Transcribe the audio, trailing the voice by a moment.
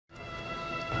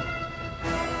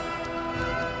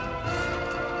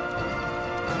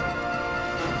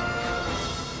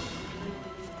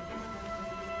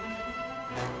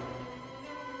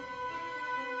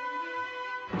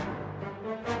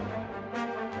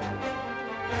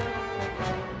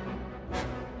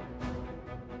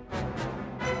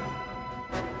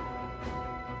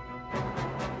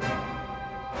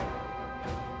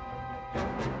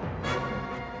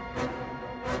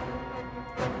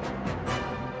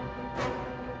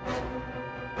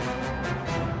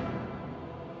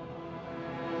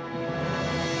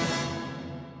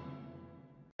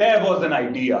was an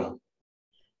idea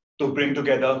to bring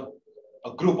together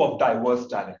a group of diverse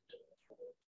talent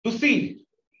to see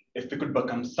if we could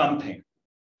become something.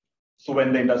 So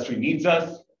when the industry needs us,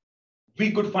 we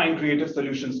could find creative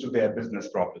solutions to their business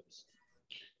problems.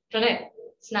 Pranay,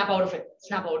 snap out of it.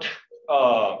 Snap out.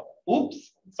 Oops.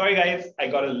 Sorry, guys. I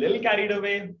got a little carried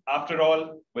away. After all,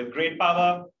 with great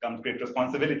power comes great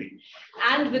responsibility.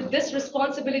 And with this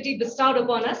responsibility bestowed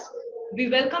upon us, we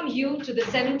welcome you to the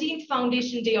 17th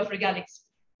Foundation Day of Regalix.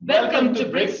 Welcome to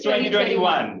BRICS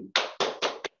 2021.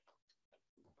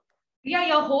 We are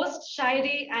your hosts,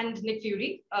 Shairi and Nick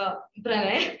Fury,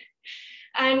 Pranay.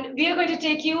 And we are going to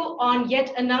take you on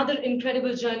yet another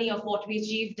incredible journey of what we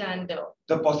achieved and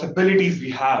the possibilities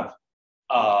we have.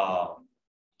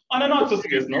 On a not so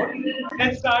serious note,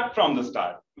 let's start from the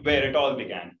start, where it all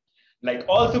began. Like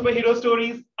all superhero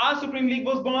stories, our Supreme League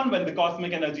was born when the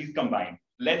cosmic energies combined.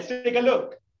 Let's take a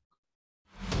look.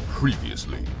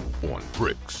 Previously on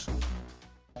BRICS.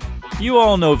 You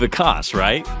all know Vikas,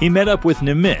 right? He met up with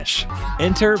Nimish.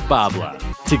 Enter Babla.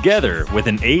 Together, with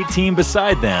an A team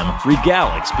beside them,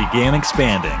 Regalix began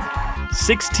expanding.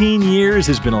 16 years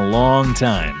has been a long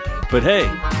time. But hey,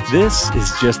 this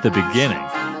is just the beginning.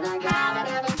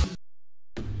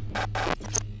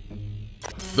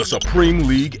 The Supreme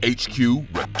League HQ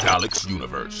Regalix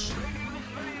Universe.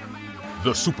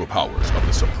 The superpowers of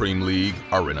the Supreme League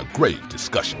are in a great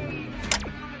discussion.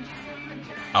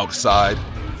 Outside,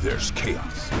 there's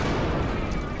chaos.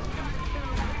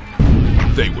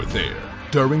 They were there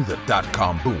during the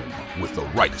dot-com boom with the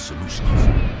right solutions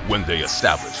when they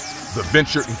established the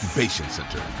Venture Incubation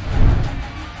Center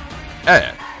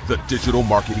and the Digital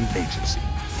Marketing Agency.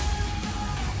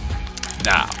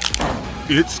 Now,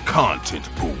 it's content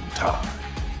boom time.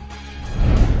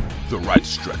 The right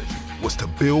strategy was to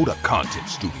build a content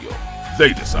studio.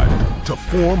 They decided to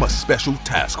form a special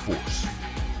task force.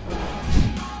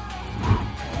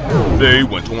 They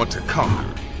went on to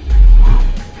conquer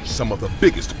some of the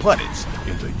biggest planets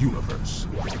in the universe.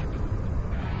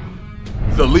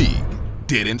 The League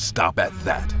didn't stop at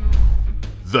that.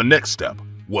 The next step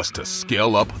was to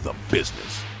scale up the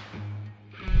business.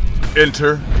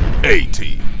 Enter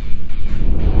A-Team.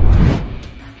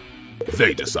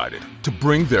 They decided to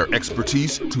bring their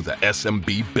expertise to the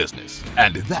SMB business,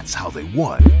 and that's how they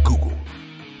won Google.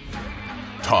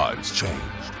 Times changed.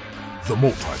 The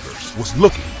multiverse was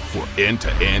looking for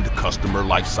end-to-end customer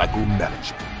lifecycle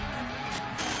management.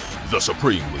 The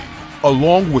Supreme League,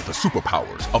 along with the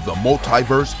superpowers of the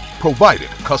multiverse, provided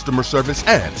customer service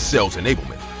and sales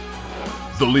enablement.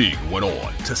 The League went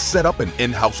on to set up an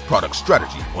in-house product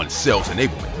strategy on sales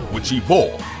enablement, which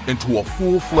evolved into a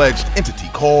full-fledged entity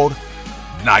called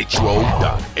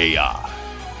Nitro.ai.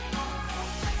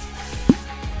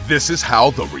 This is how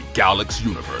the Regalix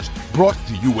universe brought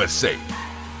the USA,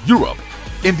 Europe,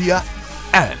 India,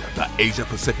 and the Asia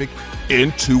Pacific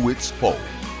into its fold.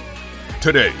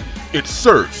 Today, it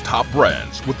serves top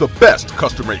brands with the best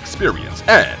customer experience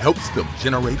and helps them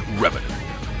generate revenue.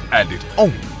 And it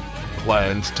only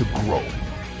plans to grow.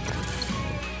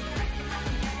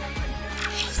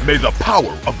 May the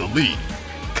power of the League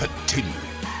continue.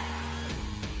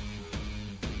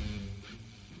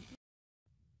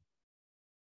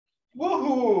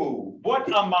 Woohoo! What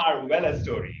a marvelous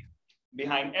story.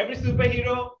 Behind every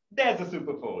superhero, there's a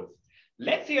superforce.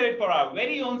 Let's hear it for our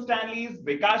very own Stanleys,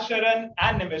 Vikas Sharan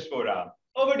and Nimish Vora.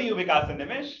 Over to you, Vikas and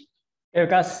Nimish. Hey,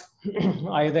 Vikas,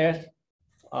 are you there?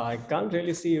 I can't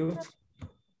really see you.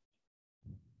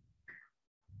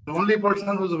 The only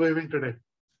person who's waving today.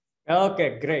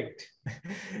 Okay, great.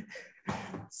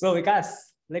 So, Vikas,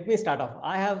 let me start off.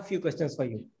 I have a few questions for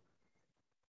you.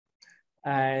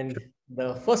 And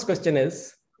the first question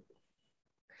is,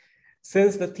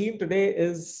 since the theme today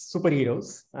is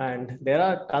superheroes, and there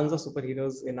are tons of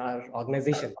superheroes in our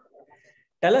organization,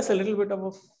 tell us a little bit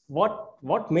of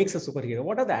what makes a superhero?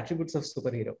 What are the attributes of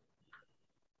superhero?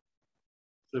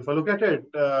 So if I look at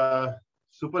it,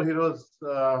 superheroes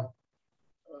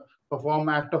perform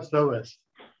act of service.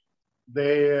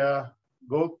 They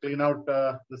go clean out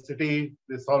the city,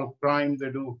 they solve crime, they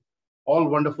do all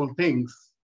wonderful things,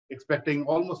 expecting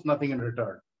almost nothing in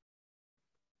return.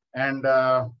 And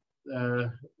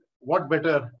what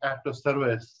better act of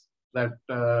service than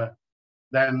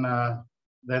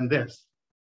this?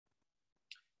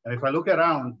 And if I look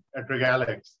around at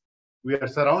Regalix, we are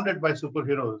surrounded by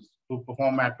superheroes who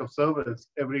perform act of service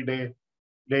every day,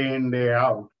 day in, day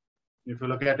out. If you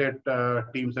look at it,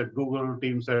 teams at Google,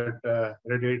 teams at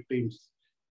Reddit, teams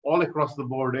all across the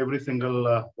board, every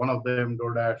single one of them,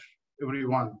 DoorDash,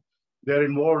 everyone, they're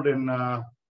involved in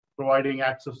providing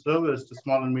acts of service to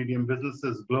small and medium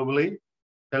businesses globally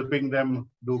helping them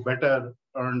do better,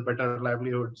 earn better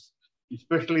livelihoods,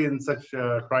 especially in such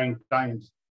trying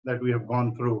times that we have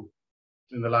gone through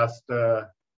in the last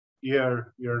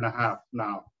year and a half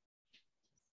now.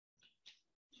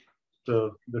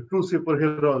 So the true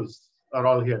superheroes are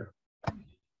all here.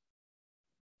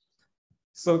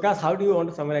 So, Vikas, how do you want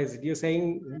to summarize it? You're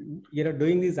saying,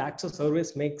 doing these acts of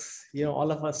service makes,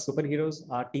 all of us superheroes,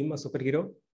 our team a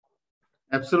superhero?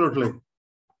 Absolutely.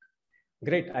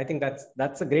 Great. I think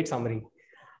that's a great summary.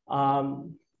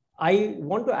 I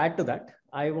want to add to that.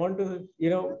 I want to,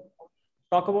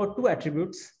 talk about two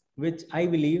attributes which I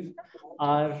believe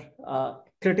are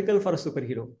critical for a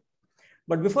superhero.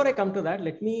 But before I come to that,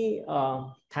 let me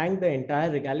thank the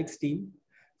entire Regalix team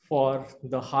for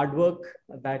the hard work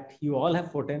that you all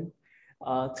have put in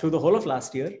through the whole of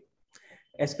last year,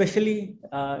 especially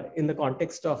in the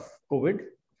context of COVID.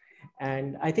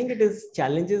 And I think it is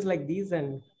challenges like these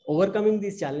and overcoming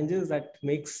these challenges that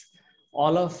makes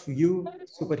all of you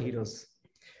superheroes.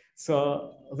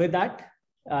 So with that,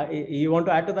 you want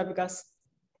to add to that, Vikas?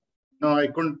 No, I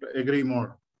couldn't agree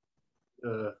more.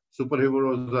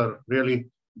 Superheroes are really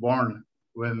born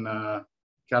when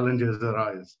challenges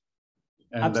arise.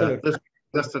 And this is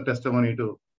just a testimony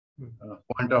to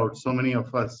point out so many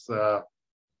of us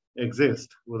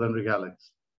exist within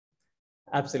Regalix.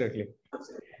 Absolutely.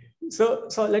 So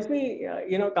let me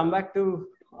come back to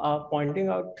pointing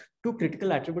out two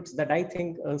critical attributes that I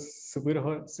think a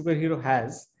superhero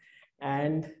has.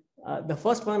 And the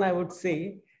first one I would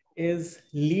say is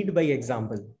lead by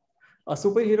example. A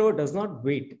superhero does not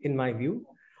wait, in my view,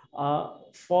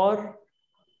 for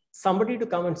somebody to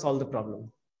come and solve the problem.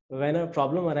 When a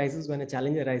problem arises, when a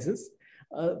challenge arises,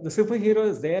 the superhero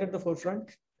is there at the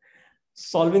forefront,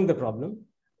 solving the problem,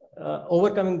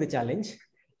 overcoming the challenge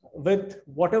with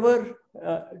whatever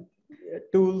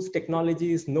tools,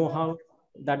 technologies, know-how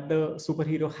that the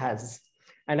superhero has.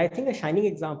 And I think a shining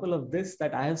example of this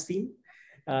that I have seen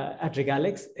at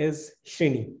Regalix is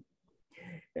Srini.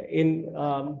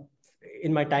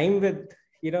 In my time with,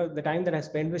 the time that I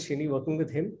spent with Srini working with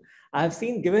him, I have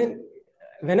seen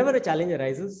whenever a challenge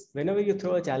arises, whenever you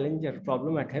throw a challenge or a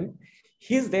problem at him,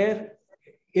 he's there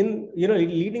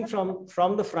leading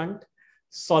from the front,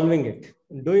 solving it,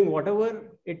 doing whatever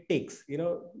it takes,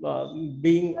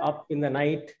 being up in the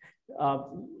night,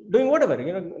 doing whatever,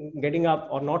 getting up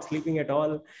or not sleeping at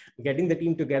all, getting the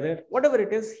team together, whatever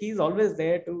it is, he's always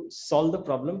there to solve the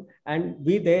problem and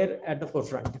be there at the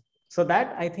forefront. So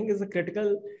that I think is a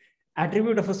critical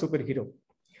attribute of a superhero.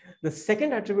 The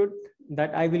second attribute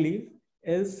that I believe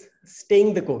is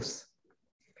staying the course,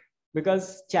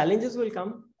 because challenges will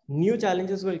come, new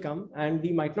challenges will come, and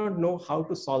we might not know how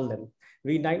to solve them.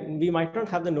 We might not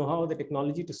have the know-how or the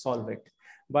technology to solve it.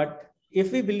 But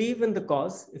if we believe in the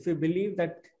cause, if we believe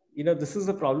that this is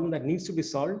a problem that needs to be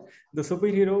solved, the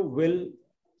superhero will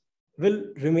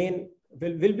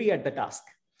be at the task.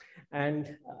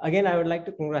 And again, I would like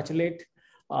to congratulate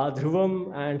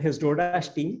Dhruvam and his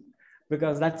DoorDash team,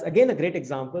 because that's again a great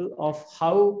example of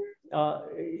how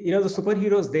the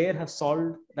superheroes there have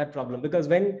solved that problem. Because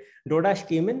when DoorDash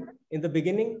came in the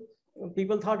beginning,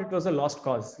 people thought it was a lost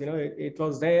cause. It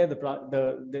was there.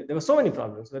 There were so many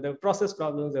problems. There were process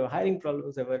problems, there were hiring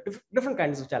problems, there were different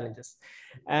kinds of challenges,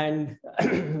 and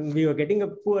we were getting a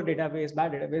poor database,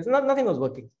 bad database. Nothing was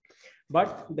working.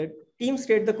 But the team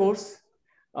stayed the course.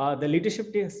 The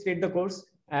leadership team stayed the course,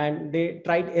 and they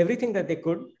tried everything that they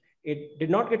could. It did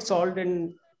not get solved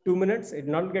in 2 minutes. It did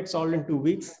not get solved in 2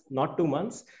 weeks, not 2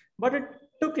 months, but it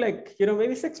took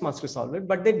maybe 6 months to solve it,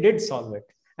 but they did solve it.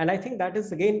 And I think that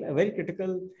is again a very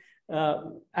critical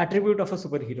attribute of a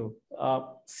superhero,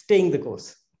 staying the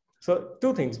course. So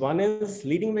two things, one is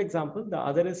leading by example, the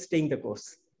other is staying the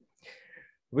course.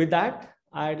 With that,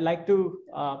 I'd like to,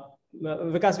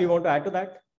 Vikas, do you want to add to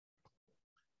that?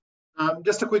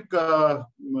 Just a quick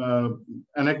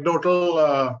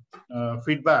anecdotal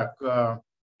feedback.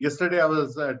 Yesterday, I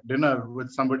was at dinner with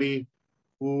somebody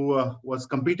who was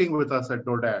competing with us at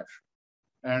DoorDash.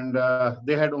 And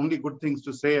they had only good things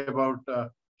to say about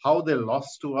how they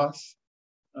lost to us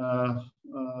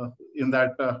in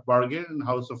that bargain, and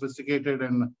how sophisticated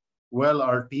and well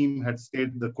our team had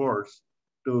stayed the course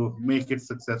to make it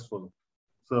successful.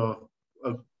 So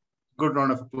a good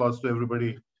round of applause to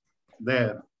everybody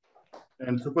there.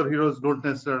 And superheroes don't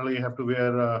necessarily have to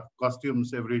wear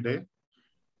costumes every day,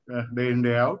 day in,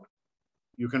 day out.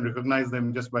 You can recognize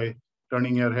them just by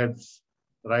turning your heads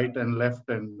right and left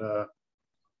and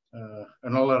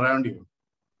all around you.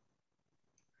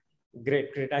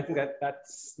 Great. I think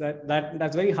that's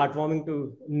very heartwarming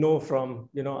to know from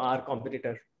our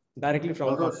competitor directly from.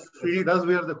 Although she does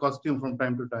wear the costume from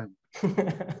time to time.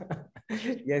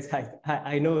 Yes,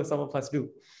 I know some of us do.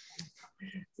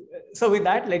 So with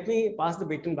that, let me pass the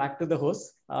baton back to the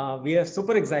host. We are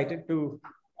super excited to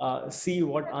see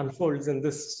what unfolds in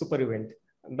this super event.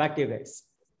 Back to you guys.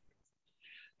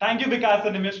 Thank you, Vikas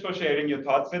and Nimish, for sharing your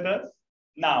thoughts with us.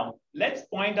 Now, let's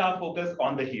point our focus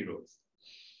on the heroes.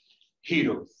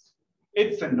 Heroes.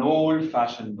 It's an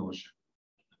old-fashioned notion.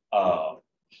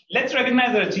 Let's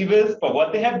recognize our achievers for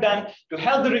what they have done to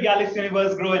help the Regalix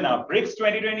universe grow in our BRICS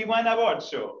 2021 award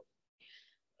show.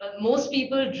 Most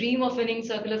people dream of winning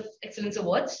Circle of Excellence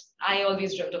Awards. I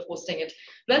always dreamt of hosting it.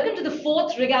 Welcome to the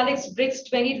 4th Regalix BRICS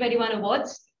 2021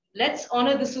 Awards. Let's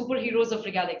honor the superheroes of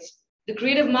Regalix, the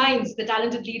creative minds, the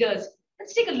talented leaders.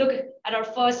 Let's take a look at our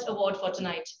first award for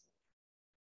tonight.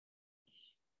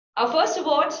 Our first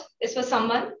award is for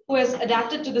someone who has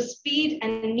adapted to the speed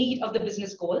and need of the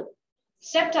business goal,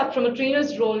 stepped up from a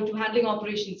trainer's role to handling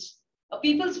operations. A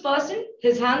people's person,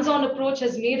 his hands-on approach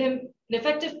has made him an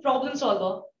effective problem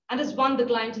solver and has won the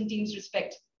client and team's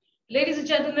respect. Ladies and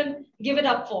gentlemen, give it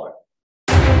up for.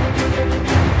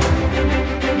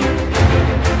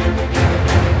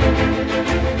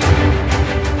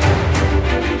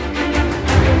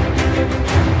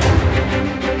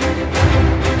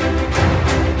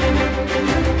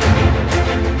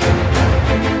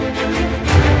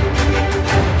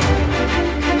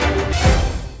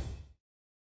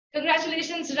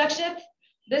 Congratulations, Rakshit.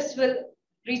 This will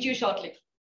reach you shortly.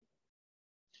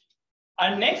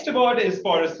 Our next award is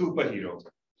for a superhero.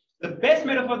 The best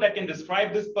metaphor that can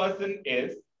describe this person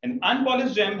is an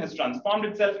unpolished gem has transformed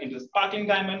itself into a sparkling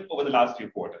diamond over the last few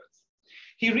quarters.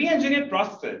 He re-engineered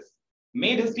processes,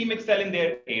 made his team excel in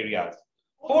their areas,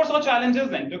 foresaw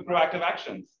challenges and took proactive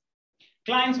actions.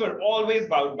 Clients were always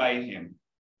wowed by him,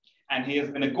 and he has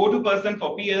been a go-to person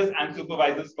for peers and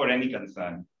supervisors for any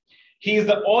concern. He is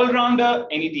the all-rounder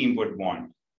any team would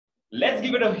want. Let's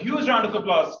give it a huge round of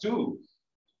applause too.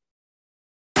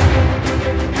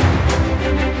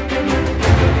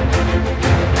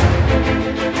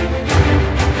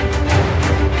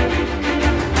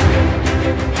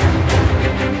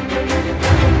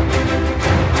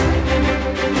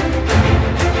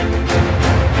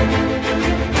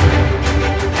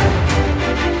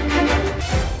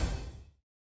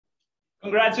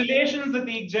 Congratulations,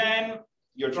 Atik Jain.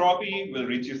 Your trophy will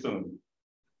reach you soon.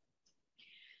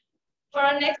 For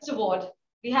our next award,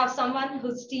 we have someone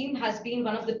whose team has been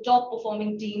one of the top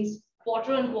performing teams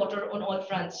quarter on quarter on all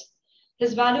fronts.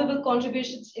 His valuable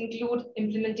contributions include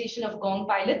implementation of Gong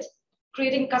Pilot,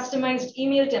 creating customized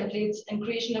email templates, and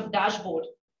creation of dashboard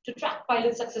to track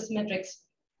pilot success metrics,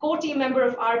 core team member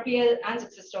of RPL and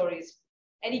success stories.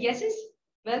 Any guesses?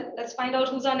 Well, let's find out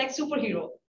who's our next superhero.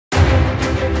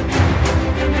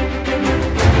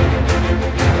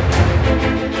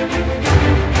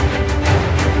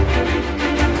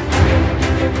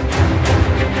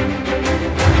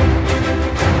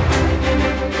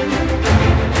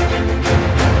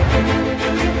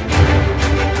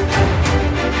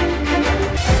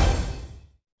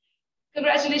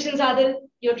 Congratulations, Adil.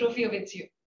 Your trophy awaits you.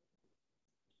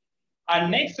 Our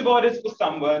next award is for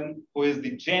someone who is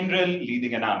the general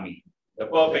leading an army, the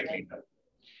perfect leader.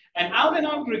 An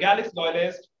out-and-out Regalix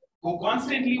loyalist who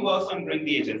constantly works on growing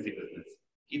the agency business.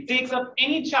 He takes up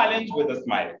any challenge with a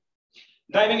smile,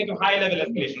 diving into high-level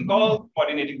escalation calls,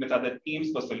 coordinating with other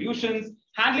teams for solutions,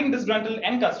 handling disgruntled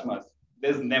end customers.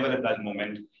 There's never a dull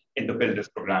moment in the build this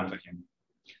program for him.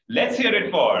 Let's hear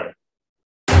it for.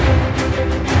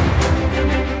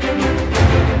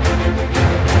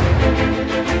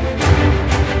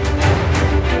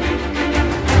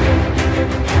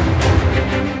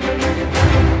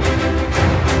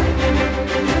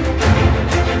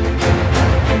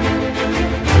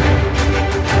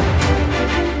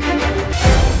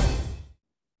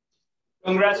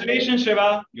 Congratulations,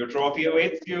 Shiva. Your trophy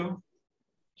awaits you.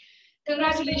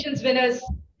 Congratulations, winners.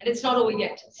 And it's not over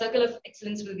yet. Circle of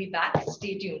Excellence will be back.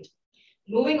 Stay tuned.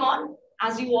 Moving on,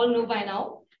 as you all know by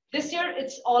now, this year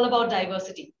it's all about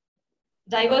diversity.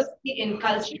 Diversity in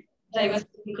culture,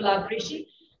 diversity in collaboration,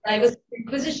 diversity in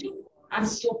acquisition. I'm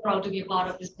so proud to be a part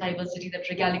of this diversity that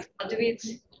Regalix cultivates.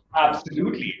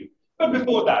 Absolutely. But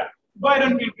before that, why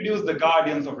don't we introduce the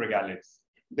guardians of Regalix?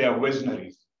 They are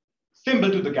visionaries, symbol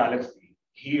to the galaxy,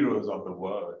 heroes of the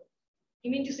world.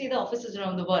 You mean to say the offices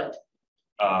around the world?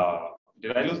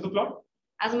 Did I lose the plot?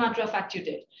 As a matter of fact, you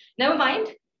did. Never mind.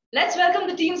 Let's welcome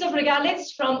the teams of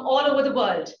Regalix from all over the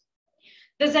world.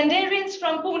 The Zendarians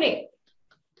from Pune.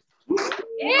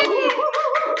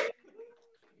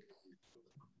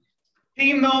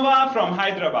 Team Nova from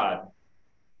Hyderabad.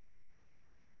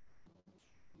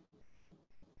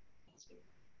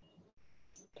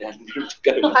 The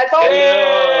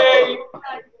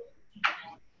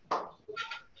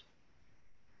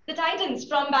Titans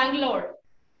from Bangalore.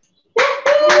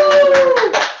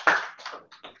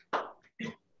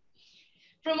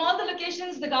 From all the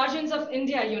locations, the Guardians of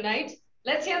India unite.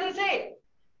 Let's hear them say,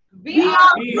 We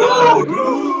are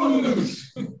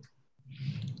Gurus!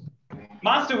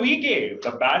 Master VK,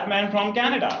 the Batman from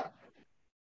Canada.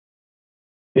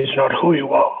 It's not who you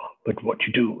are, but what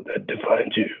you do that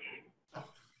defines you.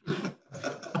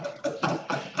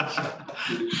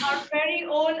 Our very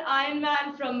own Iron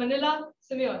Man from Manila,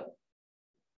 Simeon.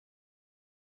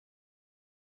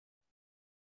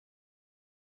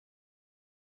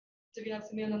 Do we have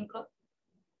Simeon on the call?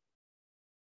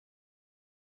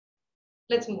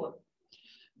 Let's move on.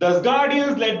 The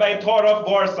Guardians led by Thor of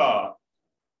Warsaw.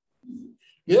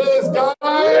 Yes,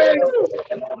 guys!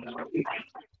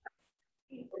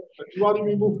 Why do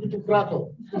we move to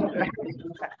Krakow?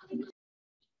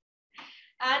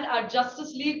 And our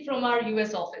Justice League from our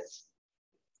US office.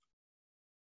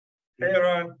 Hey,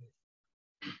 Ron.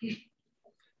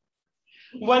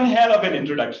 One hell of an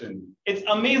introduction. It's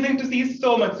amazing to see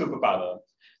so much superpower.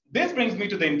 This brings me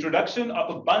to the introduction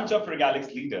of a bunch of Regalix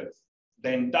leaders.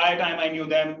 The entire time I knew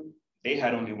them, they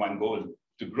had only one goal,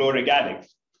 to grow Regalix.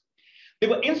 They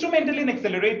were instrumental in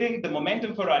accelerating the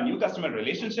momentum for our new customer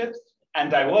relationships and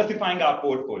diversifying our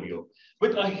portfolio.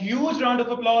 With a huge round of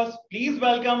applause, please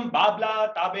welcome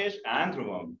Babla, Tabish, and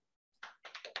Dhruvam.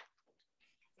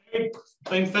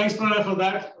 Thanks, Pranay, for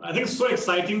that. I think it's so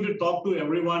exciting to talk to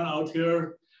everyone out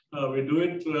here. We do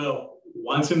it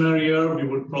once in a year. We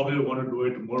would probably want to do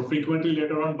it more frequently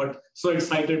later on, but so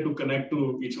excited to connect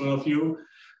to each one of you.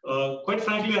 Quite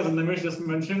frankly, as Nimish just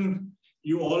mentioned,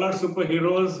 you all are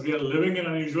superheroes. We are living in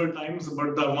unusual times,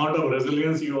 but the amount of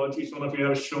resilience each one of you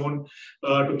have shown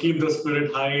to keep the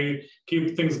spirit high,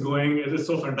 keep things going, it is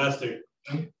so fantastic.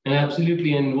 And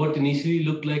absolutely, and what initially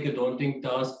looked like a daunting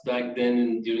task back then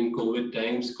and during COVID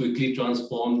times quickly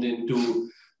transformed into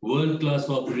world-class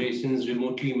operations,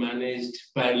 remotely managed,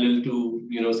 parallel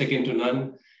to, second to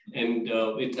none. And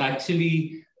it's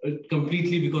actually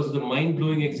completely because of the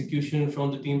mind-blowing execution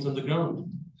from the teams on the ground.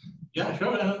 Yeah,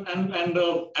 sure. And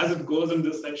as it goes in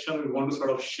this section, we want to sort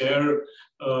of share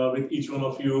with each one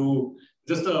of you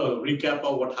just a recap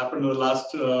of what happened in the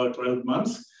last 12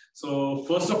 months. So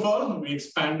first of all, we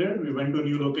expanded. We went to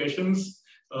new locations.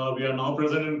 We are now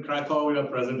present in Krakow. We are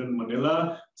present in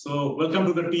Manila. So welcome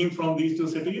to the team from these two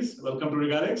cities. Welcome to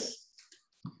Regalix.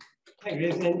 And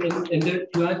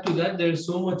to add to that, there's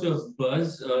so much of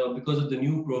buzz because of the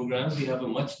new programs. We have a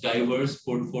much diverse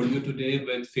portfolio today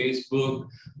with Facebook,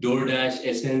 DoorDash,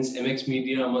 Essence, MX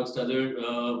Media, amongst other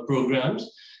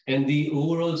programs. And the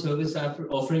overall service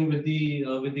offering with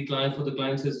the client for the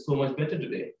clients is so much better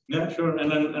today. Yeah, sure. And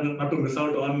not to miss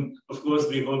out on, of course,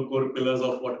 the whole core pillars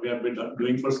of what we have been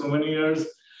doing for so many years.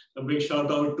 A big shout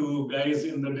out to guys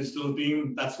in the digital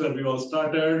team. That's where we all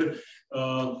started.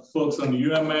 Folks on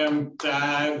UMM,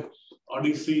 Tag,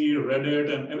 Odyssey,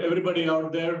 Reddit, and everybody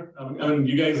out there. I mean,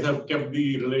 you guys have kept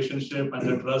the relationship and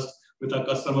the trust with our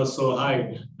customers so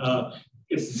high.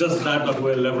 It's just that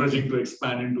we're leveraging to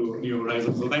expand into new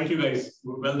horizons. So thank you guys.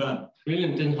 Well done.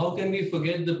 Brilliant. And how can we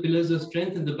forget the pillars of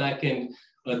strength in the back end?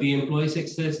 The employee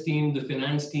success team, the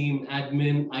finance team,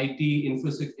 admin, IT,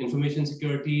 information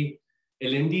security,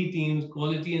 L&D teams,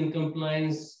 quality and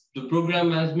compliance, the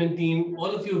program management team.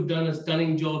 All of you have done a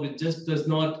stunning job. It just does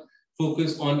not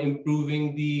focus on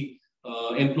improving the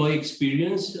employee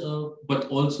experience, but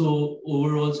also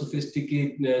overall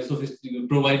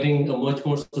providing a much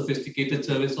more sophisticated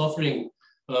service offering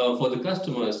for the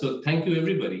customers. So thank you,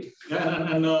 everybody.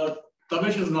 Yeah, and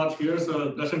Tamesh is not here,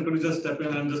 so Darshan, could you just step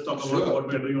in and just talk about what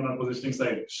we're doing on our positioning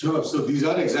side? Sure. So these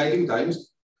are exciting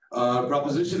times. Our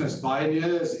proposition as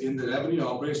pioneers in the revenue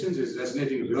operations is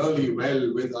resonating really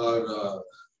well with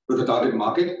the target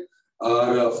market.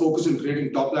 Our focus on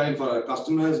creating top line for our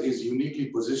customers is uniquely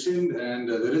positioned, and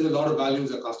there is a lot of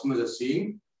values our customers are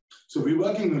seeing. So we're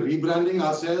working on rebranding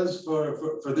ourselves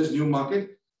for this new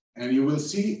market, and you will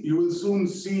soon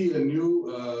see a new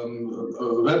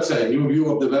website, new view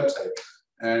of the website,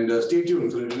 and stay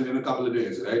tuned in a couple of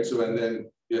days, right? So and then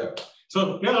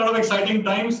So yeah, a lot of exciting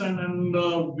times, and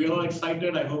we're all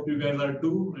excited. I hope you guys are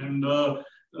too. And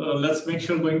let's make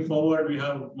sure going forward we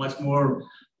have much more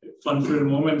fun-filled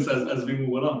moments as we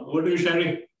move along. Over to you,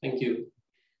 Sherry. Thank you.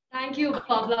 Thank you,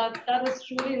 Pavla. That was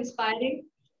truly inspiring.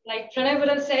 Like Pranay would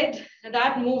have said,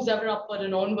 that moves ever upward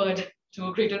and onward to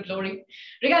a greater glory.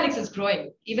 Regalix is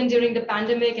growing. Even during the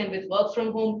pandemic and with work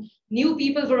from home, new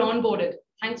people were onboarded,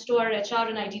 thanks to our HR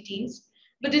and IT teams.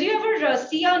 But did you ever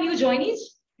see our new joinees?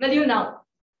 Well, you now.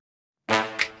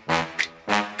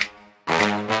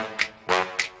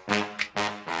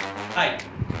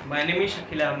 My name is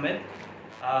Shakil Ahmed.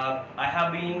 I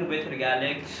have been with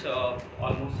Regalix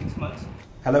almost 6 months.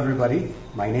 Hello everybody,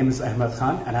 my name is Ahmed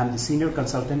Khan and I'm the Senior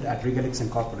Consultant at Regalix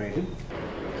Incorporated.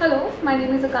 Hello, my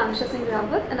name is Akanksha Singh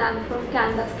Rawat and I'm from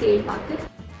Canada Scale Market.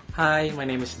 Hi, my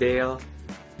name is Dale.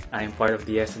 I'm part of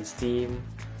the Essence team.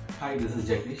 Hi, this is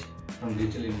Jagdish from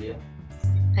Digital India.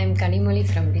 I'm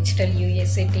Kanimoli from Digital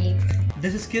USA team.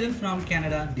 This is Kiran from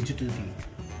Canada Digital team.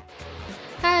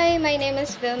 Hi, my name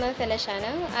is Vilma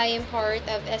Feliciano. I am part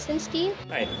of Essence team.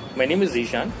 Hi, my name is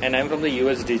Zishan and I'm from the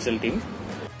US Digital team.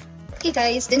 Hey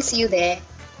guys, didn't see you there.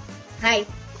 Hi,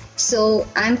 so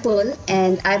I'm Pearl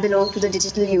and I belong to the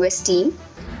Digital US team.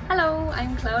 Hello,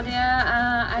 I'm Claudia.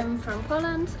 I'm from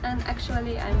Poland and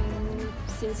actually I'm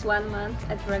since 1 month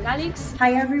at Regalix.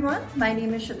 Hi everyone, my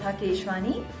name is Shubha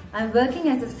Keshwani. I'm working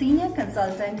as a senior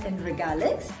consultant in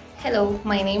Regalix. Hello,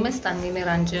 my name is Tanvi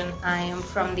Niranjan. I am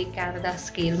from the Canada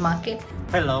Scale Market.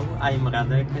 Hello, I'm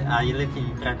Radek. I live in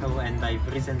Krakow and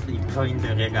I've recently joined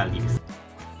the Regalix.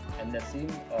 I'm Naseem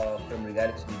from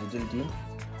Regalix Digital team.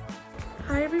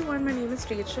 Hi everyone, my name is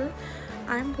Rachel.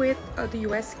 I'm with the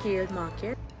US Scale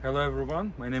Market. Hello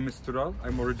everyone, my name is Tural.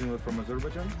 I'm originally from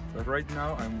Azerbaijan, but right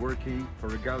now I'm working for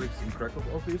Regalix in Krakow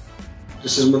office.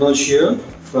 This is Manoj here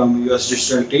from US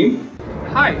Digital team.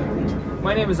 Hi,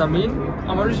 my name is Amin.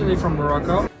 I'm originally from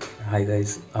Morocco. Hi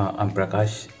guys, I'm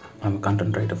Prakash. I'm a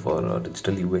content writer for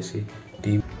Digital USA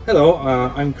team. Hello,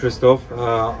 I'm Christoph.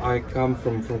 I come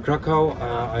from Krakow.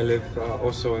 I live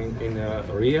also in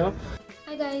Rio.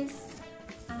 Hi guys,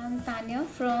 I'm Tanya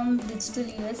from Digital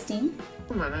US team.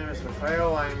 My name is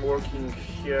Rafael. I'm working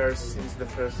here since the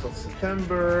 1st of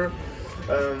September.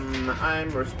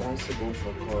 I'm responsible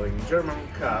for calling German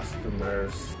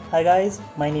customers. Hi guys,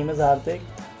 my name is Hardik.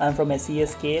 I'm from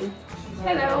SES Scale.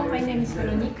 Hello, my name is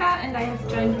Veronica and I have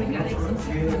joined Regalix in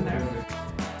September.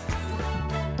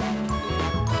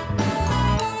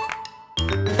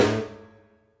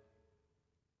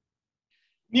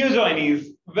 New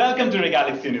joinees, welcome to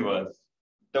Regalix Universe.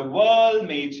 The world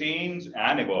may change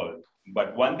and evolve,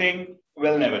 but one thing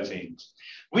will never change.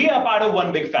 We are part of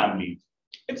one big family.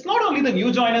 It's not only the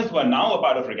new joiners who are now a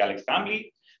part of Regalix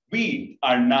family, we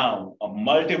are now a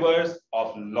multiverse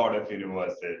of lot of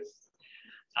universes.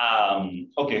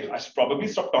 Okay, I should probably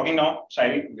stop talking now.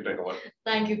 Shairi, you take over.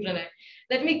 Thank you, Pranay.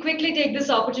 Let me quickly take this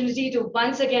opportunity to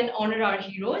once again honor our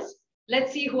heroes.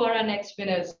 Let's see who are our next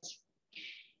winners.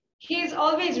 He is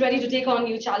always ready to take on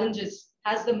new challenges,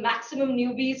 has the maximum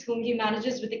newbies whom he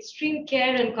manages with extreme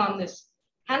care and calmness,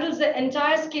 handles the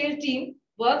entire scale team,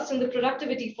 works on the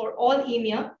productivity for all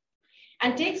EMEA,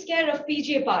 and takes care of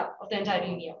PGA part of the entire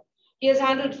EMEA. He has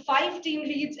handled 5 team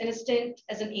leads in his stint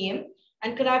as an AM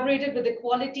and collaborated with the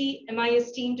quality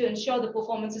MIS team to ensure the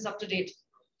performance is up to date.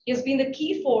 He has been the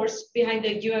key force behind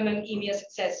the UMM EMEA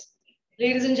success.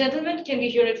 Ladies and gentlemen, can we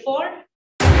hear it for?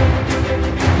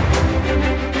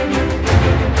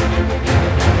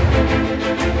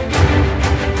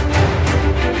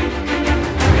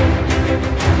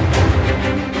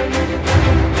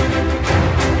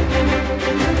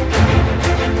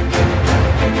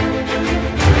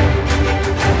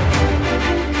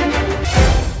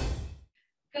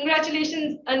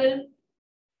 Congratulations, Anil.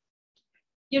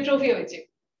 Your trophy awaits you.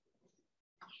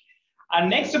 Our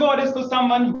next award is for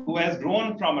someone who has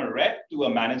grown from a rep to a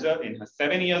manager in her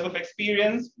 7 years of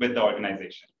experience with the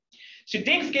organization. She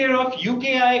takes care of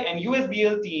UKI and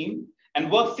USBL team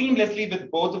and works seamlessly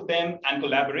with both of them and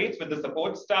collaborates with the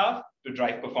support staff to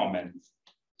drive performance.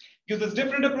 Uses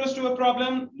different approach to a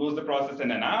problem, knows the process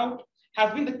in and out,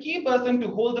 has been the key person to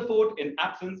hold the fort in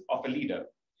absence of a leader.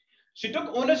 She took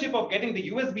ownership of getting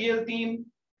the USBL team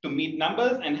to meet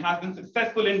numbers and has been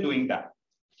successful in doing that.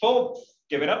 Folks,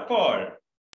 give it up for.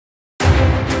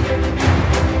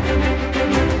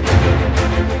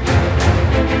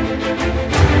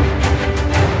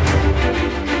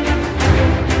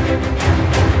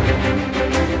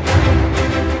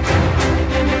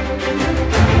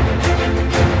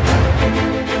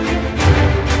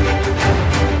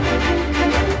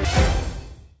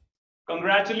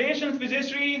 Congratulations,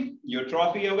 Vijayashree. Your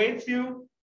trophy awaits you.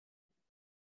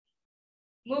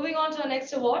 Moving on to our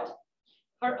next award.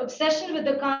 Her obsession with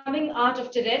the calming art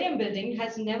of terrarium building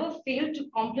has never failed to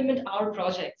complement our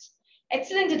projects.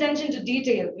 Excellent attention to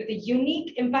detail with a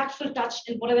unique, impactful touch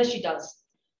in whatever she does.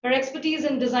 Her expertise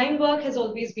in design work has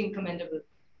always been commendable.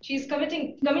 She's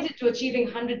committed to achieving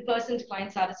 100%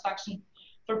 client satisfaction.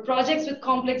 For projects with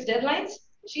complex deadlines,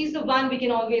 she's the one we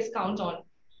can always count on.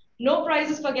 No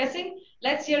prizes for guessing.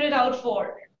 Let's hear it out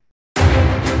for.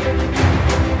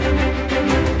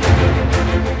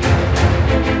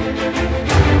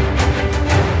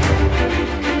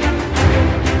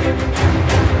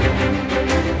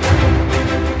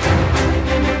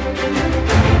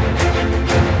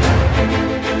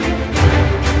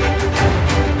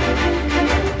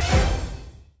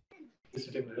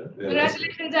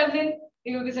 Thanks, Evelyn.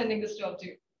 We will be sending this job to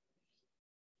you.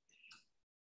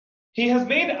 He has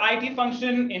made IT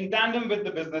function in tandem with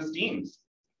the business teams.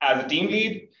 As a team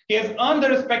lead, he has earned the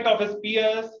respect of his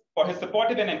peers for his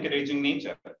supportive and encouraging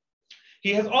nature.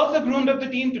 He has also groomed up the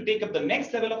team to take up the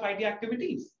next level of IT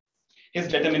activities. His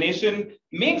determination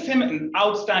makes him an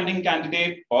outstanding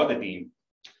candidate for the team.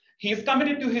 He is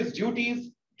committed to his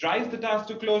duties, drives the task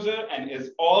to closure, and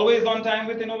is always on time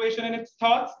with innovation in its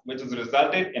thoughts, which has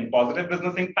resulted in positive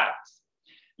business impacts.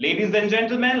 Ladies and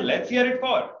gentlemen, let's hear it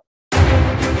for.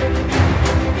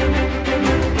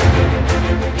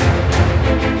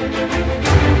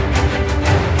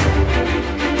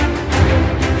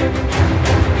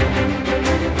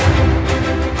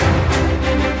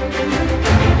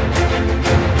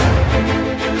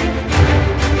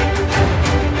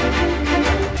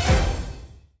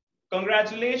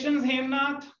 Congratulations,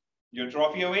 Hemnath. Your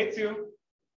trophy awaits you.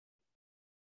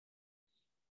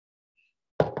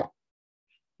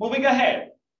 Moving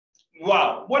ahead.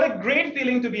 Wow, what a great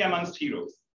feeling to be amongst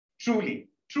heroes. Truly,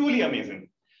 truly amazing.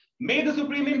 May the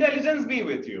Supreme Intelligence be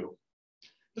with you.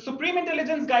 The Supreme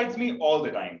Intelligence guides me all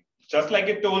the time, just like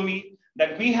it told me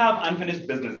that we have unfinished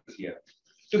business here.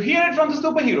 To hear it from the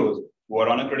superheroes who are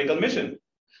on a critical mission.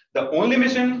 The only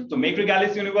mission to make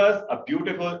Regalix Universe a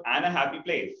beautiful and a happy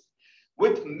place.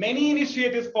 With many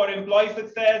initiatives for employee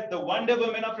success, the Wonder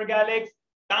Women of Regalix,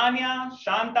 Tanya,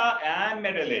 Shanta, and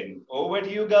Marilyn. Over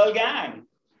to you, girl gang.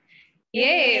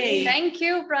 Yay! Thank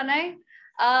you, Pranay.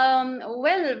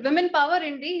 Well, women power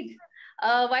indeed.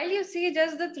 While you see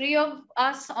just the three of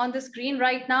us on the screen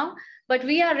right now, but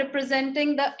we are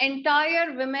representing the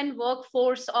entire women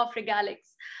workforce of Regalix.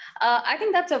 I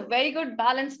think that's a very good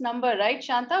balanced number, right,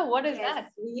 Shanta? What is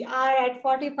that? We are at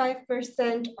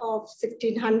 45% of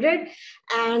 1600,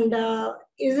 and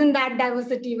isn't that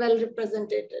diversity well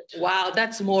represented? Wow,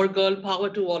 that's more girl power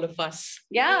to all of us.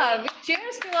 Yeah,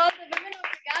 cheers to all the women of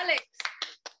Regalix.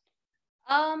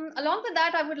 Along with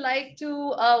that, I would like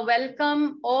to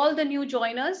welcome all the new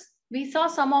joiners. We saw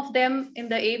some of them in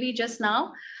the AV just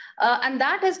now, and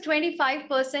that is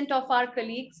 25% of our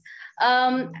colleagues.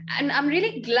 And I'm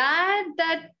really glad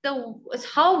that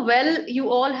how well you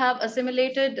all have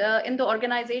assimilated in the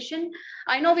organization.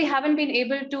 I know we haven't been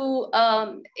able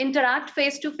to interact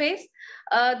face to face,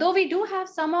 though we do have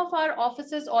some of our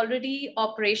offices already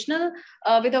operational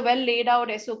with a well laid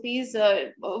out SOPs.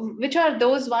 Which are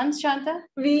those ones, Shanta?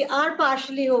 We are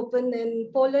partially open in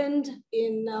Poland,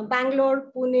 in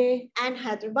Bangalore, Pune, and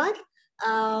Hyderabad,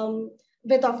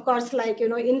 with, of course,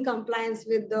 in compliance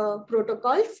with the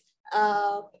protocols.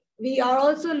 We are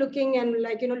also looking and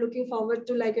looking forward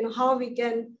to how we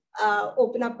can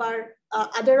open up our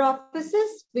other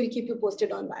offices. We'll keep you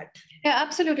posted on that. Yeah,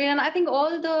 absolutely. And I think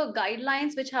all the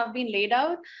guidelines which have been laid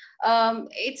out,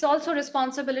 it's also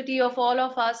responsibility of all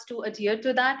of us to adhere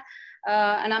to that.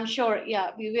 And I'm sure, yeah,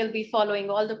 we will be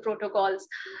following all the protocols.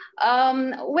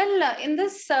 In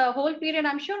this whole period,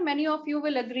 I'm sure many of you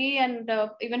will agree, and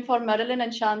even for Marilyn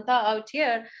and Shanta out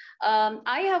here,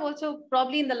 I have also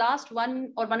probably in the last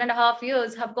 1 or 1.5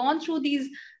 years have gone through these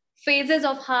phases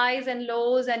of highs and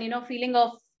lows and, feeling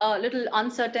of little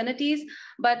uncertainties,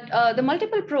 but the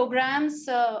multiple programs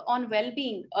on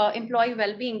well-being, employee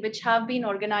well-being, which have been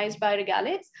organized by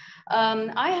Regalix,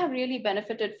 I have really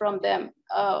benefited from them.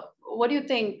 What do you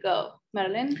think,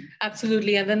 Marilyn?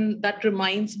 Absolutely. And then that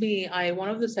reminds me, one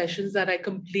of the sessions that I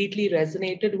completely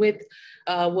resonated with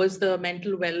was the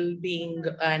mental well-being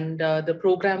and the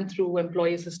program through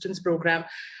employee assistance program.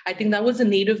 I think that was the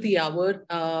need of the hour,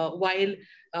 while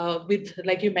with,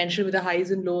 like you mentioned, with the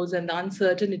highs and lows and the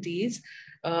uncertainties,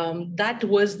 that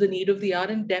was the need of the hour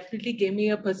and definitely gave me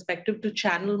a perspective to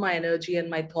channel my energy and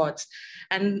my thoughts.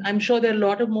 And I'm sure there are a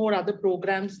lot of more other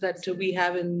programs that we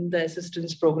have in the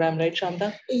assistance program, right,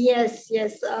 Shanta? Yes,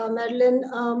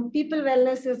 Marilyn. People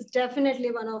wellness is definitely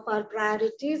one of our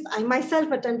priorities. I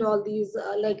myself attend all these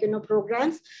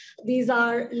programs. These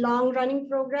are long-running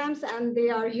programs and they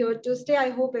are here to stay. I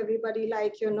hope everybody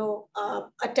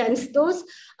attends those.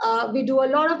 We do a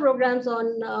lot of programs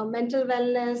on mental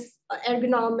wellness,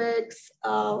 ergonomics,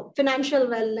 financial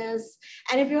wellness.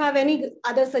 And if you have any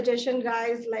other suggestion,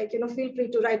 guys, feel free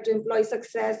to write to Employee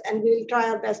Success and we'll try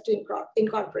our best to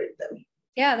incorporate them.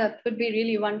 Yeah, that would be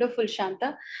really wonderful,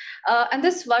 Shanta. And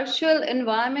this virtual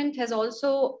environment has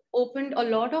also opened a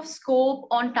lot of scope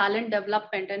on talent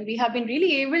development. And we have been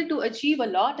really able to achieve a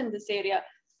lot in this area,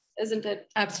 isn't it?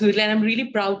 Absolutely. And I'm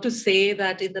really proud to say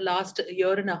that in the last 1.5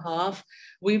 years,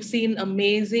 We've seen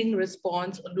amazing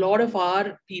response. A lot of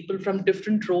our people from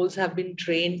different roles have been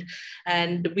trained,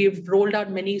 and we've rolled out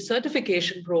many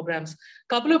certification programs. A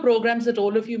couple of programs that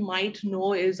all of you might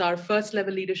know is our first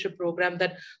level leadership program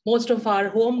that most of our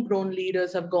homegrown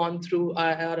leaders have gone through,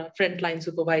 our frontline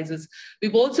supervisors.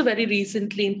 We've also very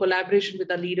recently, in collaboration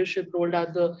with our leadership, rolled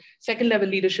out the second level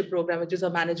leadership program, which is a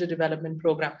manager development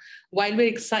program. While we're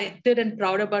excited and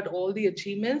proud about all the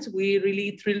achievements, we're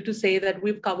really thrilled to say that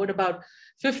we've covered about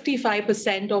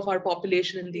 55% of our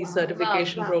population in these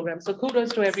certification programs. So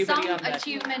kudos to everybody on that.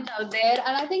 Some achievement out there.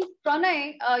 And I think,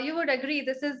 Pranay, you would agree,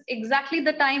 this is exactly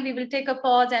the time we will take a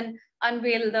pause and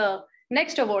unveil the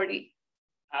next awardee.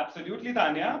 Absolutely,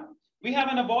 Tanya. We have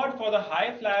an award for the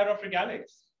high flyer of Regalix.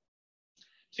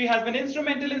 She has been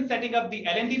instrumental in setting up the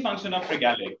L&D function of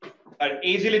Regalix. Her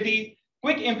agility,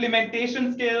 quick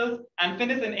implementation skills, and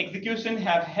fitness in execution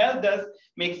have helped us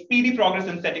make speedy progress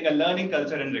in setting a learning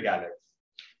culture in Regalix.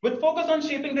 With focus on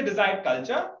shaping the desired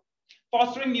culture,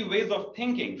 fostering new ways of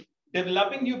thinking,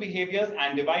 developing new behaviors,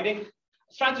 and dividing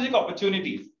strategic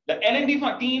opportunities, the L&D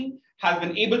team has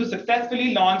been able to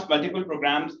successfully launch multiple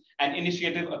programs and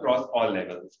initiatives across all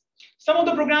levels. Some of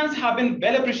the programs have been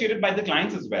well appreciated by the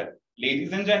clients as well.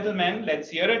 Ladies and gentlemen, let's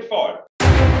hear it for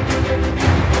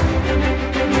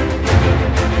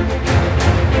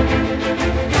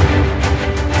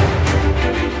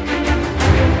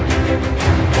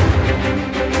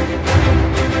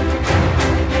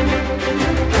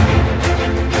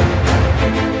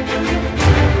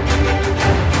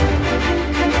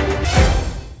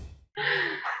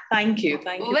Thank you.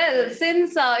 Thank you. Well,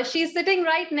 since she's sitting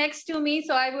right next to me,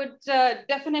 so I would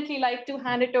definitely like to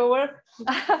hand it over.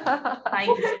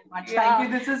 Thank you so much. Yeah.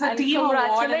 Thank you. This is a team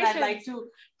award, and I'd like to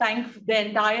thank the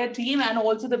entire team and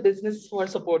also the business for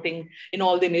supporting in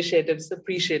all the initiatives.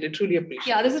 Appreciate it. Truly appreciate it.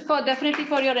 Yeah, this is definitely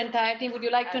for your entire team. Would you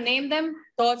like to name them?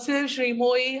 Tausil,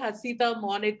 Shrimoy, Hasita,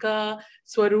 Monica,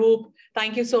 Swaroop.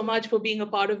 Thank you so much for being a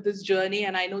part of this journey.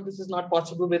 And I know this is not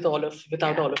possible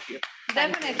without all of you.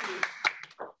 Definitely.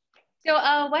 So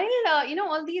while, you know,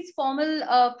 all these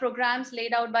formal programs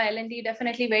laid out by L&D,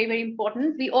 definitely very, very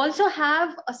important. We also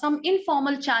have some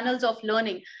informal channels of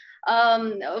learning.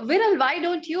 Viral, why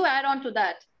don't you add on to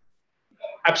that?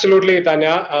 Absolutely,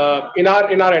 Tanya. In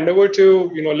our endeavor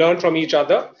to, you know, learn from each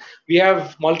other, we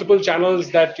have multiple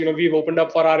channels that, you know, we've opened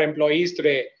up for our employees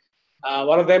today.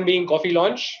 One of them being Coffee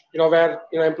Launch, you know, where,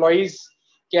 you know, employees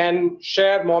can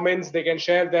share moments, they can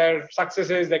share their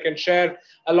successes, they can share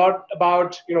a lot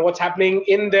about, you know, what's happening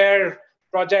in their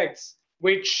projects,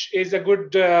 which is a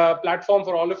good platform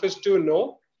for all of us to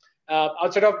know.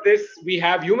 Outside of this, we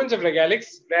have Humans of Regalix,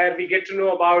 where we get to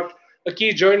know about the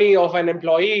key journey of an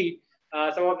employee,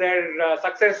 some of their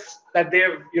success that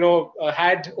they've, you know,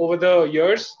 had over the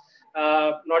years,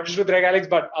 not just with Regalix,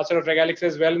 but outside of Regalix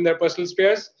as well in their personal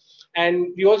spheres. And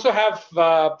we also have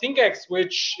ThinkX,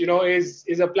 which, you know, is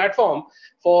a platform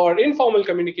for informal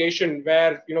communication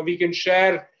where, you know, we can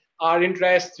share our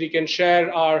interests, we can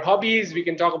share our hobbies, we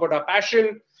can talk about our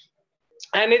passion.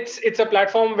 And it's a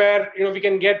platform where, you know, we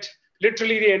can get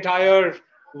literally the entire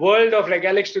world of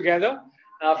Regalix together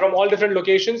from all different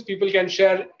locations. People can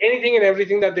share anything and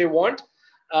everything that they want.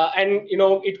 And, you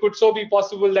know, it could so be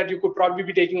possible that you could probably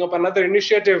be taking up another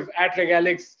initiative at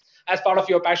Regalix as part of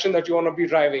your passion that you want to be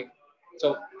driving.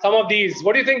 So some of these,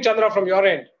 what do you think, Chandra, from your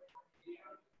end?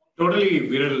 Totally,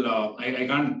 Viral. I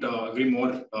can't agree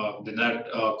more than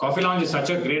that. Coffee Lounge is such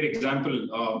a great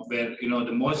example where, you know,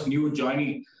 the most new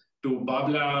joining to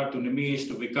Babla, to Nimish,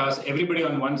 to Vikas, everybody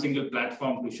on one single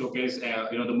platform to showcase,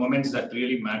 you know, the moments that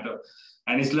really matter.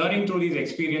 And it's learning through these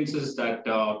experiences that,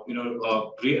 you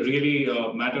know, really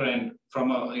matter. And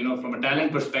from a, you know, from a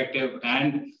talent perspective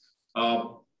and,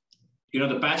 you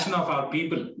know, the passion of our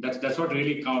people, that's what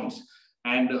really counts.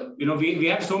 And, you know, we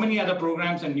have so many other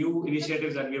programs and new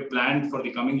initiatives that we have planned for the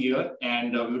coming year.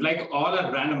 And we would like all our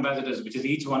brand ambassadors, which is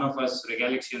each one of us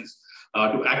Regalixians,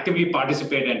 to actively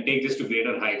participate and take this to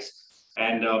greater heights.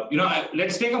 And, you know,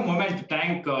 let's take a moment to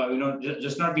thank, you know,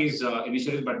 just not these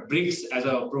initiatives, but BRICS as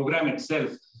a program itself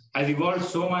has evolved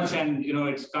so much. And, you know,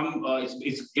 it's come,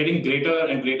 it's getting greater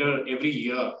and greater every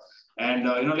year. And,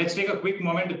 you know, let's take a quick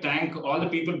moment to thank all the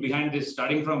people behind this,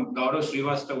 starting from Gaurav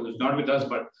Srivastava, who's not with us,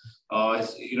 but,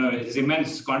 you know, his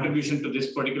immense contribution to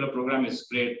this particular program is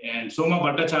great. And Soma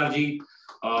Bhattacharji,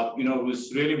 you know,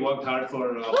 who's really worked hard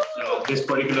for this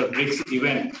particular BRICS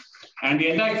event. And the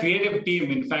entire creative team,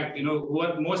 in fact, you know, who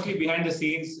are mostly behind the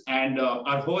scenes, and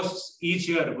our hosts each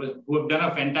year who have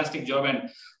done a fantastic job. And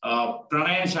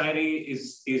Pranay and Shairi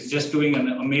is just doing an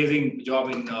amazing job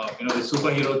in, you know, the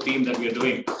superhero theme that we are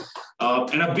doing.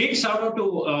 And a big shout out to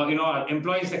our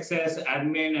employee success,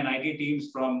 admin, and IT teams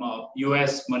from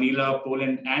US, Manila,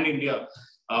 Poland, and India.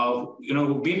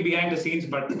 Who've been behind the scenes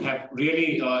but have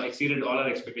really exceeded all our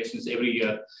expectations every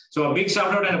year. So a big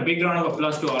shout out and a big round of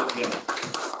applause to all of them.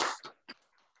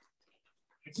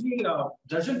 Actually,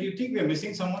 Darshan, do you think we're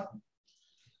missing someone?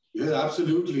 Yeah,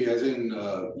 absolutely. As in,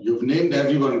 you've named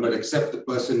everyone, but except the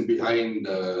person behind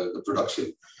the production.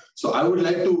 So I would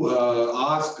like to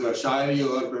ask Shairi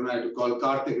or Pranay to call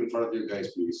Karthik in front of you guys,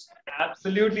 please.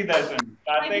 Absolutely, Darshan.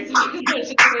 Karthik.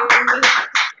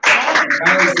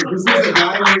 Guys, so this is the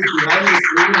guy who's behind the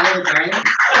screen all the time.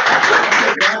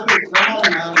 Karthik, come on,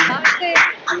 man.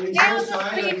 He's so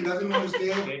shy that he doesn't want to stay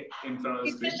in front of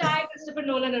the screen. He's the shy Christopher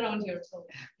Nolan around here, so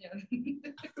yeah.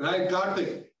 Right,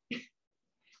 Karthik.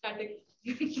 Karthik.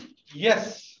 Yes.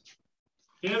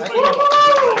 He's the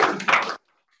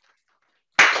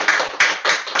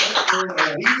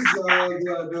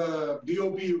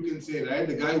DOP, you can say, right?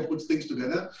 The guy who puts things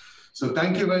together. So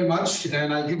thank you very much.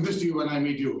 And I'll give this to you when I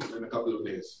meet you in a couple of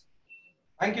days.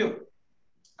 Thank you.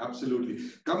 Absolutely.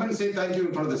 Come and say thank you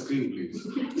in front of the screen, please.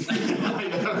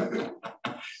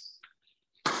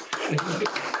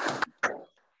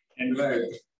 And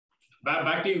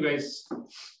back to you guys.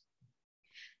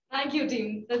 Thank you,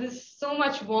 team. That is so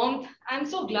much warmth. I'm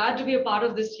so glad to be a part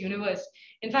of this universe.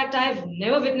 In fact, I've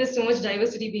never witnessed so much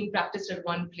diversity being practiced at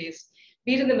one place,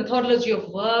 be it in the methodology of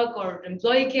work or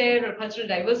employee care or cultural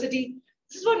diversity.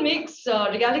 This is what makes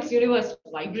Regalix universe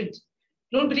vibrant.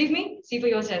 Don't believe me? See for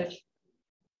yourself.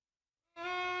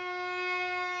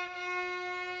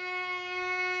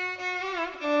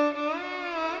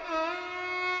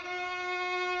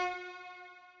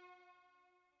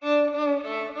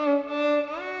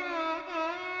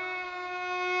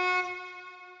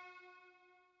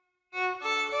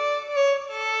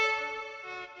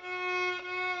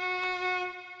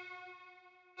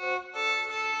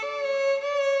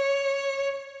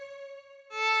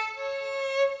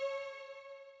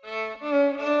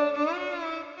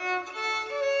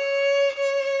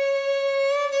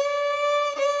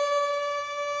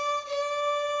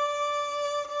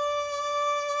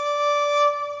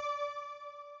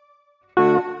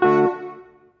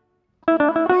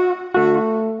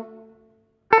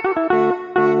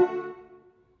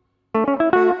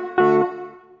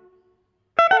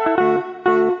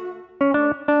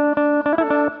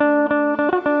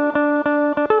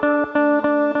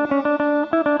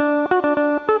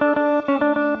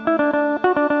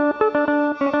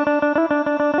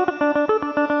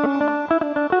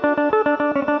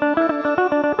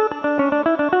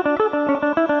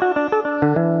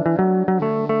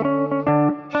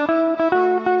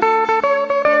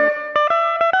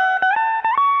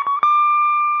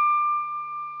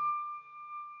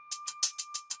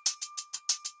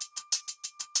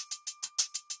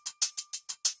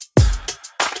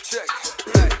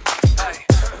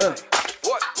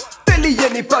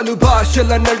 తెలియని పలు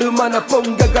భాషల నడుమన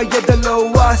పొంగగా ఎదలో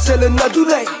ఆశలు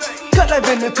నదులై కల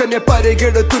వెనుకనే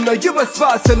పరిగెడుతున్న యువ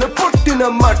శ్వాసలు పుట్టిన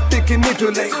మట్టికి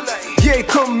నిధులై ఏ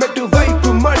కొమ్మెటు వైపు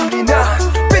మళ్ళినా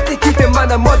వెతికితే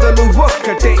మన మొదలు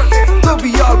ఒక్కటే. So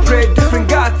we all pray different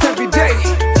gods every day.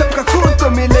 सबका खून तो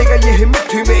मिलेगा यही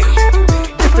मिट्टी में.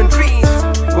 Different dreams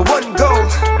but one goal.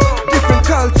 Different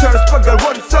cultures but got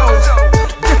one soul.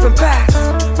 Different paths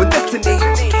one destiny.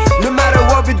 No matter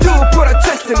what we do, put our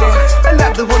trust in it.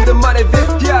 Alla wonder mare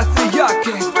viktigaste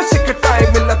yake. Försöker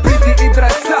tajmilla priti idra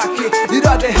sake.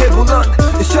 Irade hai buland,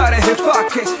 ishare hai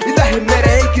fake. Ilahi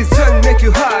mere ek hi zang mein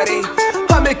kyun haare.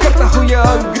 Hame karta hu ye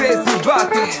angrezi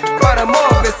baatein. But I'm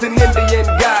always an Indian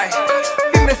guy.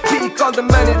 We may speak all the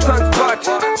many tongues but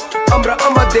Amra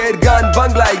amader gan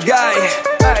Banglai guy.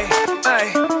 Ay, ay,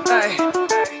 ay.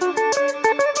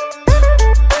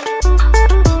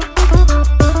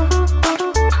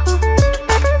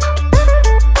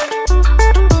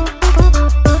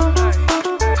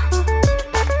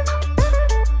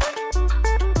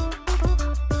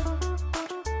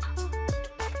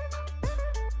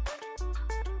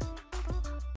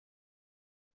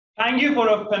 Thank you for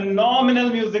a phenomenal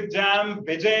music jam,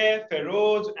 Vijay,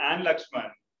 Feroz, and Lakshman.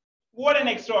 What an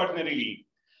extraordinary league.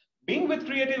 Being with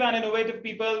creative and innovative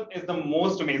people is the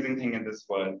most amazing thing in this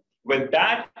world. With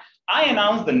that, I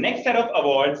announce the next set of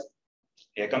awards.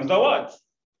 Here comes the awards.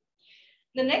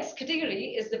 The next category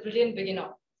is the Brilliant Beginner.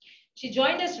 She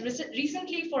joined us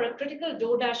recently for a critical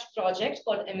DoorDash project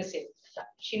called MSA.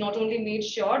 She not only made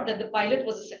sure that the pilot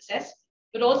was a success,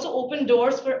 but also opened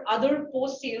doors for other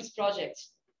post-sales projects.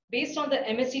 Based on the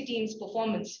MSC team's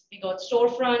performance, we got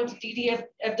storefront,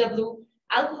 TTFW,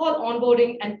 alcohol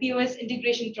onboarding, and POS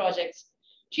integration projects.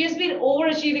 She has been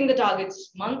overachieving the targets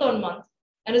month on month,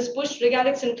 and has pushed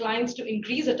Regalix and clients to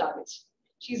increase her targets.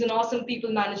 She's an awesome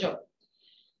people manager.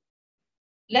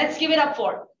 Let's give it up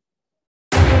for.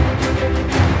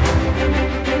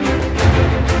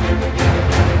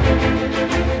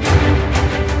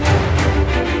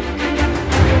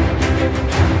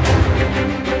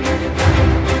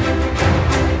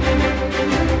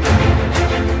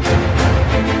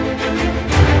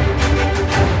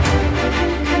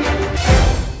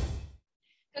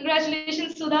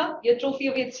 Congratulations, Sudha. Your trophy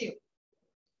awaits you.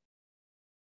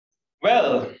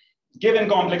 Well, given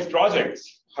complex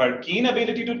projects, her keen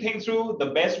ability to think through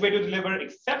the best way to deliver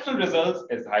exceptional results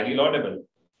is highly laudable.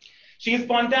 She is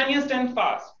spontaneous and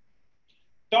fast.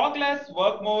 Talk less,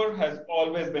 work more has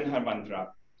always been her mantra.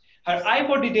 Her eye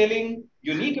for detailing,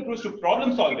 unique approach to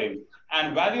problem solving,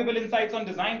 and valuable insights on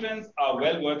design trends are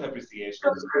well worth appreciation.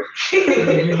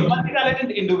 A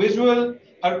multi-talented individual,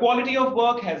 her quality of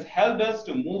work has helped us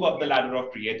to move up the ladder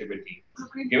of creativity.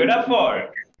 Give it up for her.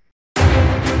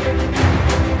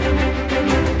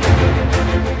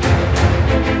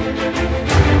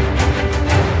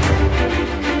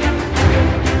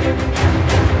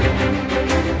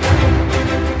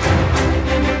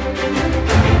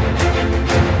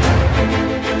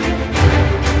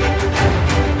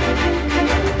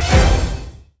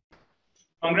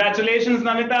 Congratulations,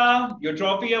 Namita. Your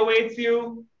trophy awaits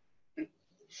you.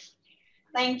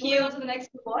 Thank you. Moving on to the next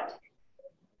award.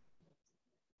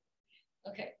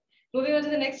 Okay. Moving on to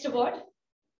the next award.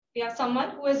 We have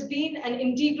someone who has been an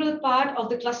integral part of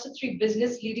the Cluster 3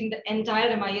 business, leading the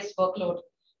entire MIS workload.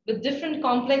 With different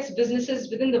complex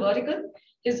businesses within the vertical,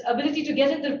 his ability to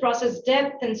get into the process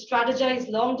depth and strategize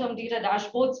long-term data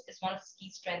dashboards is one of his key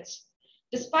strengths.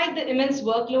 Despite the immense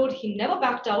workload, he never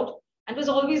backed out and was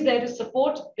always there to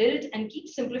support, build, and keep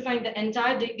simplifying the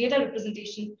entire data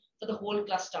representation for the whole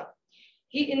cluster.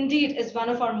 He indeed is one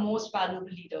of our most valuable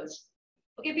leaders.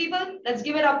 Okay, people, let's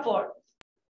give it up for.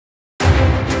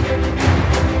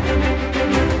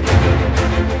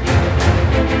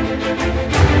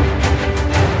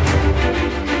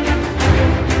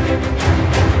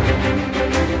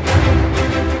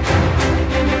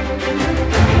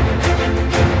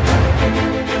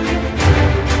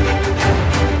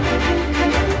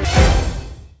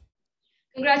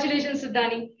 Congratulations,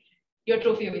 Siddhani. Your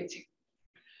trophy awaits you.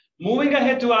 Moving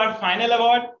ahead to our final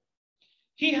award,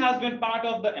 he has been part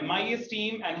of the MIS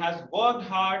team and has worked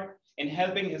hard in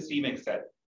helping his team excel.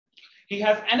 He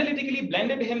has analytically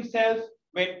blended himself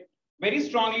with very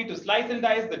strongly to slice and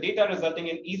dice the data, resulting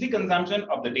in easy consumption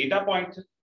of the data point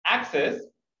access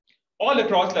all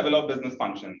across level of business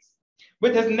functions.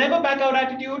 With his never back out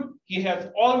attitude, he has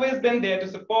always been there to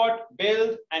support,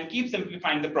 build, and keep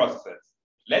simplifying the processes.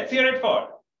 Let's hear it for.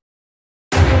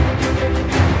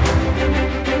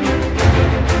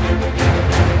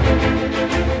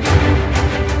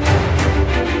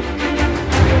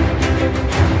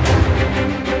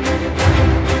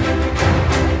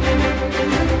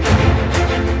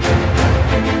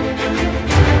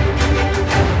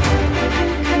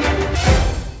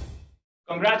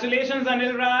 Congratulations,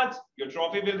 Anil Raj. Your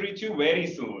trophy will reach you very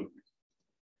soon.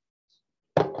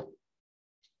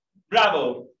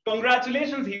 Bravo.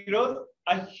 Congratulations, heroes.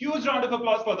 A huge round of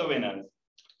applause for the winners.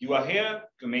 You are here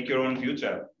to make your own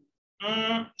future.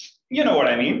 You know what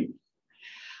I mean.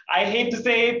 I hate to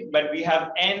say it, but we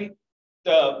have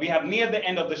neared the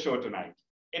end of the show tonight.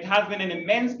 It has been an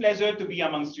immense pleasure to be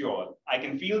amongst you all. I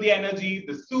can feel the energy,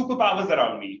 the superpowers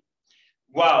around me.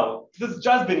 Wow, this has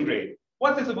just been great.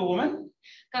 What's it, Superwoman?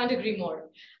 Can't agree more.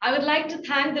 I would like to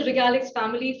thank the Regalix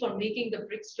family for making the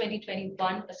BRICS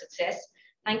 2021 a success.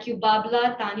 Thank you,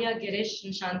 Babla, Tanya, Girish,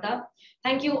 and Shanta.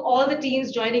 Thank you, all the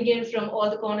teams joining in from all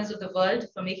the corners of the world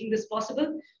for making this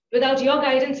possible. Without your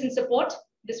guidance and support,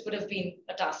 this would have been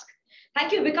a task.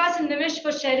 Thank you, Vikas and Nimish,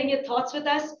 for sharing your thoughts with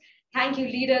us. Thank you,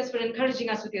 leaders, for encouraging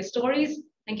us with your stories.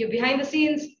 Thank you, behind the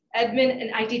scenes, admin,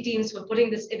 and IT teams for putting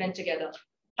this event together.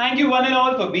 Thank you, one and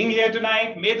all, for being here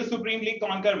tonight. May the Supreme League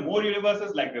conquer more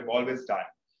universes like we've always done.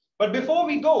 But before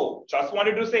we go, just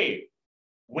wanted to say,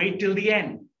 wait till the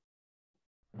end.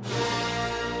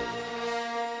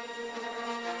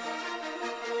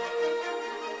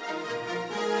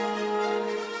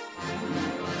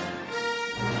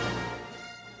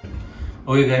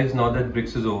 Okay guys, now that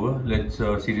BRICS is over, let's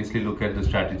seriously look at the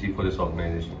strategy for this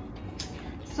organization.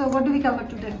 So what do we cover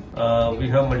today? We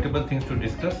have multiple things to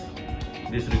discuss.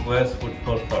 This requires food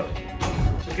for thought.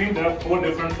 So King, there are 4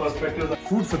 different perspectives.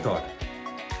 Food for thought.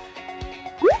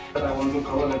 That I want to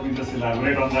cover, let me just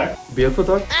elaborate on that. Beer for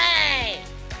thought. Hey!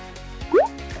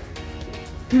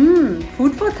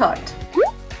 Food for thought.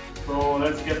 So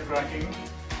let's get cracking.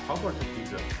 How about the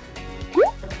pizza?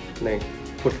 No,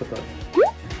 food for thought.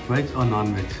 Veg or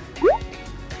non-veg?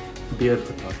 Beer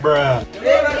for thought. Bruh.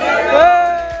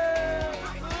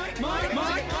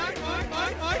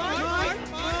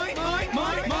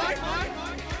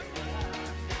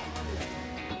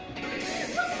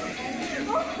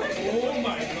 Oh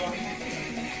my god.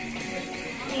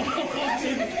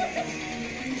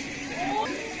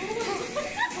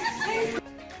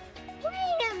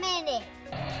 Wait a minute.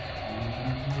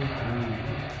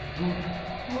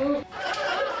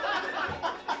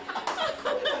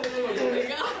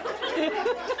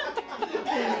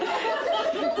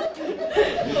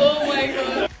 Oh my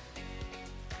god.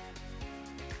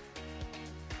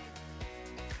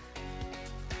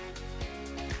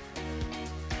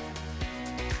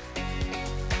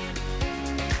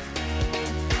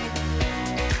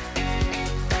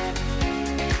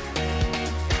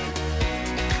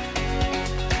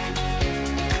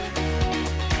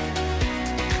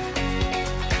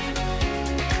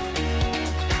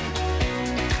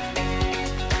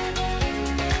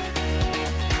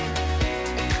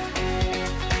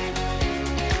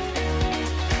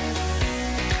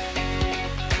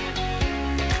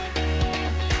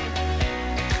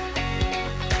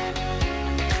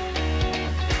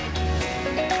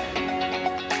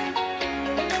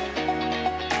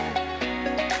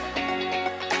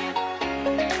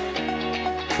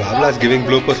 Babla is giving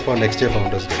bloopers for next year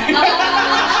Founders Day.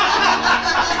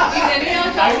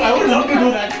 I would love to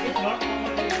do that. If not,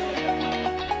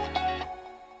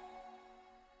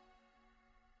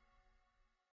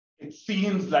 it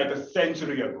seems like a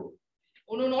century ago.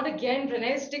 Oh no, not again,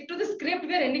 Renee. Stick to the script.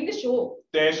 We're ending the show.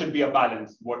 There should be a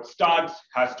balance. What starts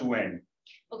has to end.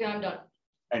 Okay, I'm done.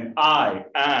 And I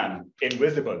am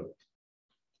invisible.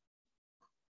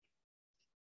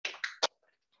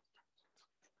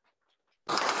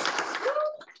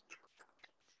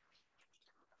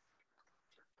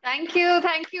 Thank you,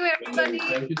 everybody.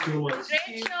 Thank you so much.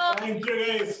 Great show. Thank you,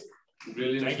 guys.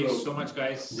 Brilliant Thank show. you so much,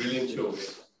 guys. Brilliant show.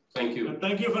 Thank you. And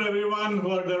thank you for everyone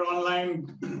who are there online.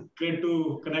 Great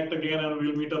to connect again, and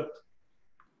we'll meet up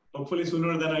hopefully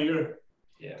sooner than a year.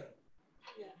 Yeah.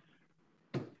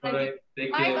 All right.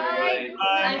 Take care. Bye-bye.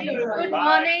 Bye. Good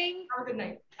morning. Have a good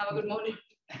night. Have a good morning.